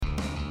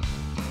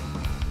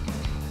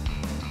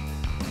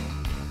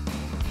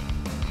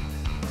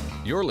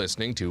You're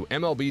listening to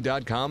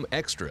MLB.com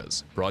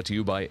Extras, brought to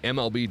you by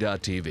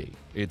MLB.tv.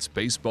 It's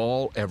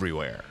baseball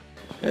everywhere.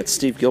 It's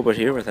Steve Gilbert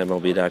here with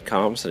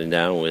MLB.com, sitting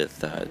down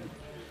with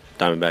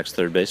Diamondbacks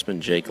third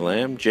baseman Jake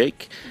Lamb.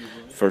 Jake,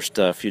 first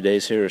few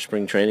days here of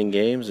spring training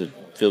games. It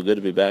feel good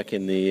to be back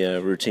in the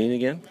routine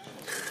again?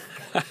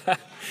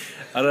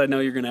 How did I know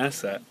you were going to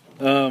ask that?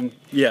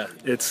 Yeah,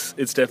 it's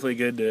definitely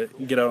good to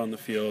get out on the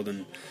field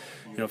and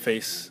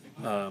face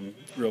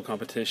real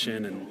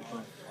competition and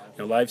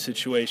live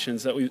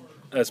situations that we,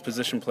 as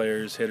position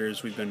players,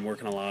 hitters, we've been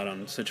working a lot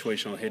on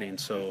situational hitting.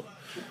 So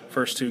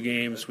first two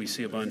games, we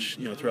see a bunch,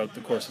 throughout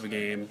the course of a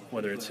game,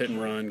 whether it's hit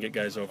and run, get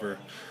guys over.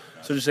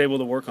 So just able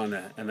to work on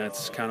that. And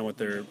that's kind of what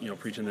they're,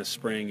 preaching this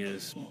spring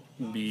is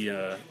be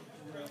not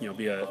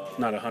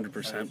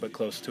 100%, but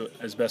close to it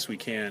as best we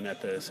can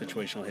at the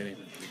situational hitting.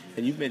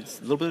 And you've made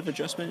a little bit of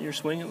adjustment in your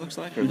swing, it looks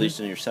like, or at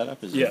least in your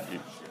setup. Can you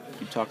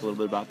talk a little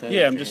bit about that?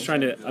 Yeah, I'm just trying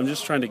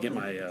to get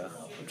my,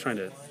 trying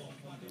to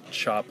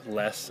chop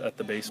less at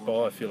the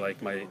baseball. I feel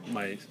like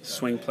my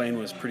swing plane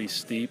was pretty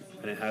steep,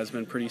 and it has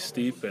been pretty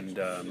steep, and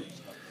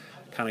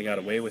kind of got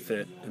away with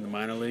it in the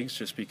minor leagues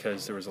just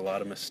because there was a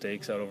lot of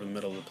mistakes out over the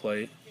middle of the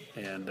plate.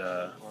 And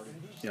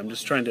I'm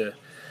just trying to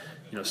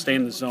stay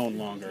in the zone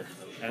longer.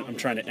 I'm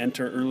trying to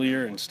enter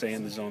earlier and stay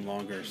in the zone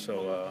longer.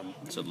 So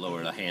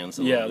lower the hands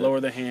a little bit.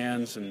 Lower the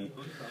hands and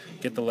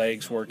get the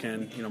legs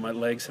working. My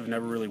legs have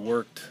never really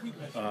worked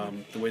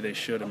the way they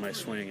should in my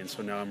swing, and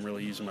so now I'm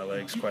really using my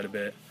legs quite a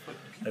bit.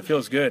 It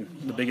feels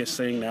good. The biggest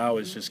thing now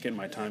is just getting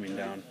my timing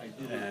down,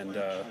 and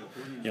the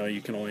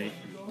only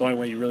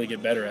way you really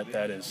get better at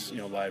that is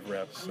live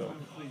reps. So.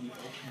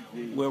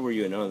 Where were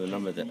you? I know a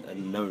number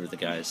of the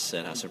guys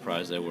said how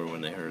surprised they were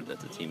when they heard that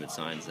the team had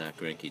signed Zach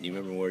Greinke. Do you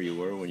remember where you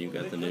were when you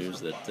got the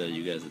news that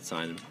you guys had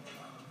signed him?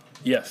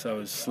 Yes, I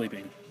was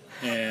sleeping,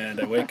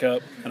 and I wake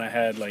up and I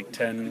had like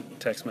 10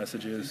 text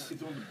messages.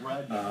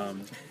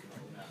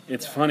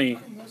 It's funny.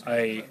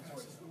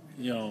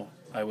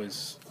 I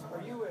was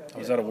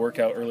at a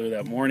workout earlier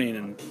that morning,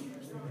 and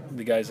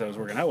the guys I was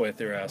working out with,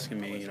 they were asking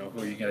me,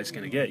 who are you guys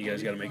going to get? You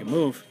guys got to make a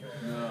move.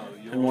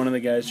 And one of the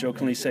guys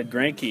jokingly said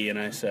Greinke, and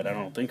I said, I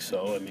don't think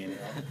so. I mean,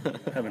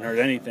 haven't heard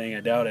anything.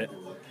 I doubt it.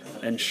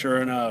 And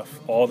sure enough,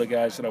 all the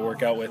guys that I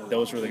work out with,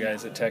 those were the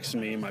guys that texted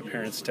me. My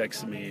parents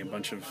texted me. A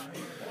bunch of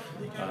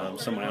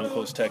some of my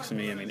uncles texted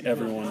me. I mean,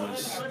 everyone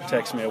was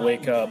texting me. I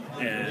wake up,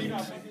 and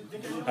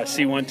I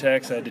see one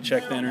text. I had to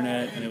check the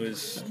internet, and it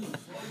was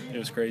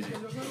crazy.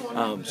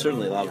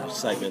 Certainly a lot of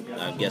excitement,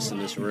 I guess, in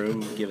this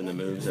room, given the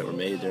moves that were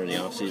made during the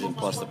offseason,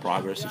 plus the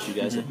progress that you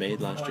guys have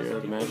made last year, I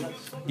would imagine.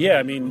 Yeah,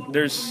 I mean,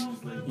 there's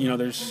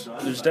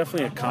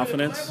definitely a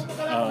confidence,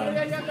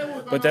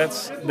 but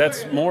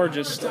that's more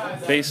just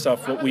based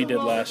off what we did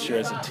last year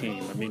as a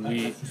team. I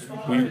mean,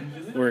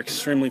 we're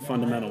extremely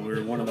fundamental.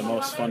 We're one of the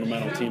most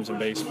fundamental teams in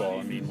baseball.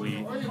 I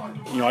mean,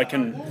 I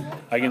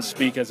can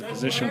speak as a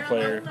position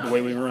player. The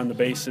way we run the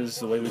bases,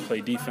 the way we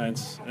play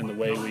defense, and the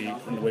way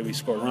we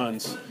score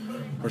runs,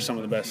 we're some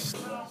of the best,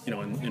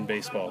 in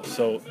baseball.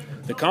 So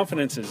the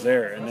confidence is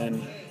there, and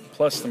then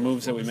plus the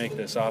moves that we make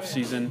this off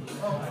season,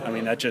 I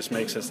mean, that just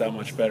makes us that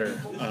much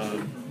better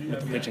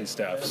with the pitching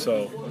staff.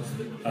 So.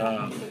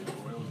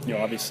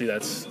 Obviously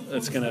that's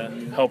going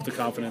to help the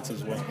confidence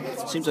as well.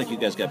 It seems like you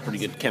guys got pretty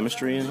good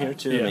chemistry in here,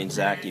 too. Yeah. I mean,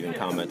 Zach even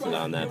commented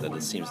on that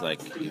it seems like,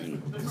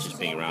 even just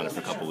being around it for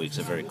a couple of weeks,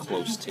 a very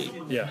close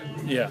team. Yeah,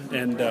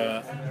 and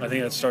I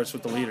think that starts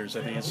with the leaders.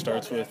 I think it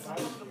starts with,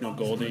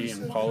 Goldie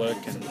and Pollock,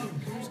 and,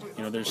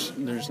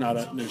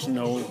 there's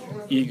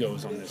no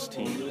egos on this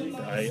team.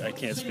 I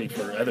can't speak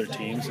for other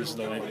teams. This is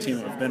the only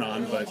team I've been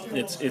on, but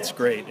it's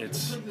great.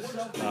 It's,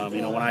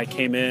 when I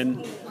came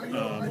in,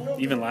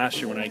 even last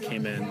year when I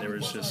came in, there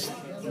was just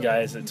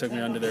guys that took me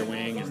under their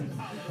wing and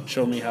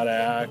showed me how to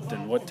act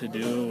and what to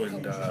do,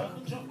 and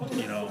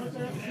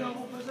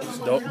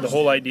the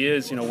whole idea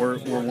is we're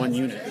one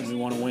unit and we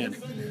want to win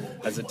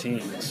as a team,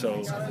 and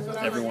so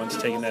everyone's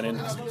taking that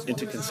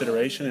into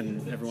consideration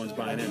and everyone's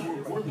buying in.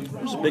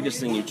 What was the biggest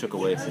thing you took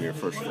away from your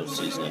first full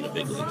season in the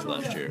big leagues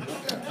last year?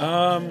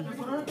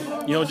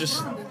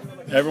 Just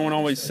everyone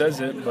always says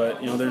it, but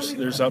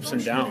there's ups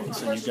and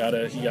downs, and you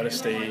gotta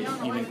stay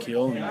even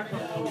keel, and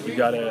you're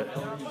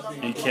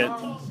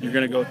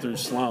gonna go through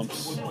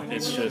slumps.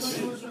 It's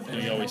just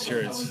you always hear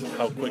it's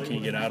how quick can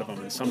you get out of them,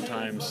 and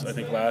sometimes I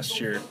think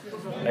last year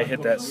I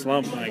hit that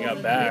slump when I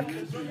got back,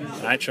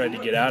 and I tried to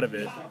get out of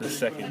it the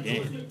second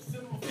game.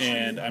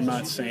 And I'm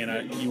not saying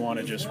you want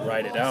to just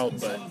ride it out,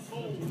 but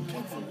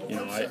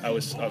I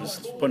was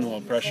putting a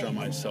little pressure on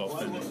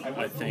myself, and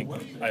I think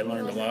I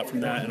learned a lot from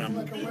that, and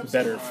I'm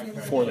better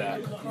from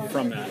that.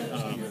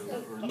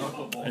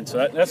 And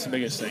so that's the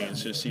biggest thing.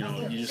 It's just you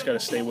just got to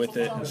stay with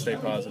it and stay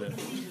positive.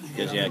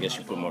 Because I guess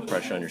you put more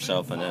pressure on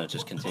yourself, and then it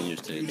just continues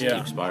to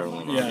keep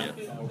spiraling on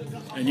you.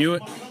 And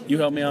you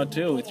helped me out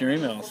too with your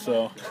emails,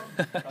 so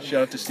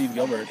shout out to Steve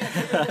Gilbert.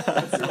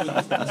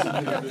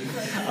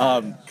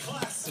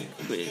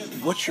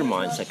 What's your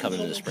mindset coming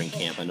into spring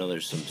camp? I know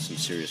there's some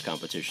serious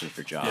competition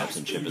for jobs,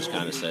 and Chip has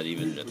kind of said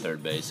even at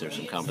third base there's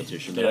some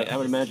competition. But I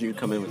would imagine you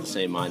come in with the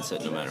same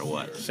mindset no matter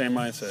what. Same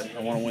mindset.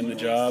 I want to win the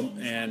job,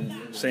 and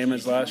same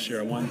as last year.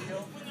 I won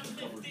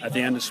at the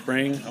end of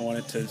spring. I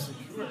wanted to,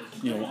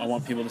 I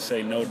want people to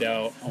say no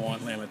doubt. I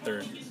want Lamb at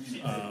third.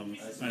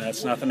 And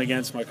that's nothing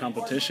against my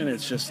competition.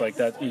 It's just like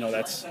that.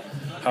 That's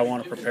how I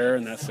want to prepare,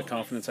 and that's the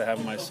confidence I have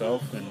in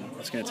myself. And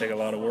it's going to take a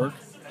lot of work.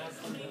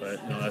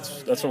 But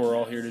that's what we're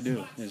all here to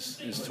do is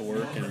to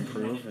work and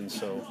improve, and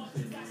so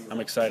I'm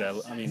excited.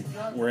 I mean,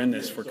 we're in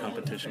this for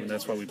competition.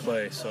 That's why we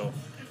play. So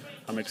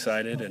I'm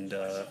excited, and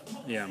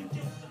I'm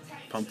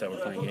pumped that we're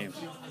playing games.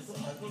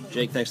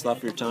 Jake, thanks a lot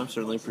for your time.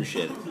 Certainly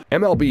appreciate it.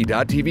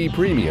 MLB.tv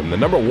Premium, the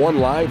 #1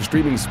 live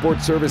streaming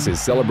sports service, is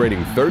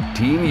celebrating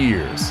 13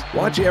 years.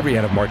 Watch every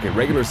out-of-market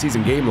regular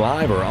season game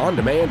live or on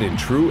demand in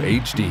true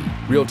HD.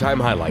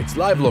 Real-time highlights,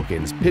 live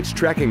look-ins, pitch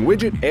tracking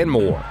widget, and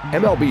more.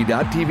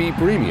 MLB.tv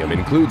Premium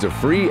includes a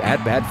free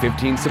At-Bat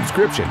 15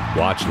 subscription.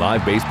 Watch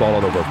live baseball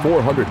on over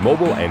 400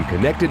 mobile and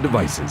connected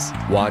devices.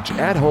 Watch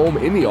at home,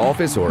 in the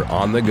office, or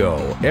on the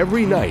go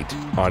every night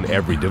on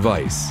every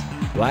device.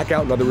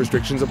 Blackout and other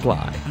restrictions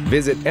apply.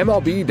 Visit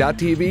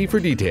MLB.tv for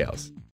details.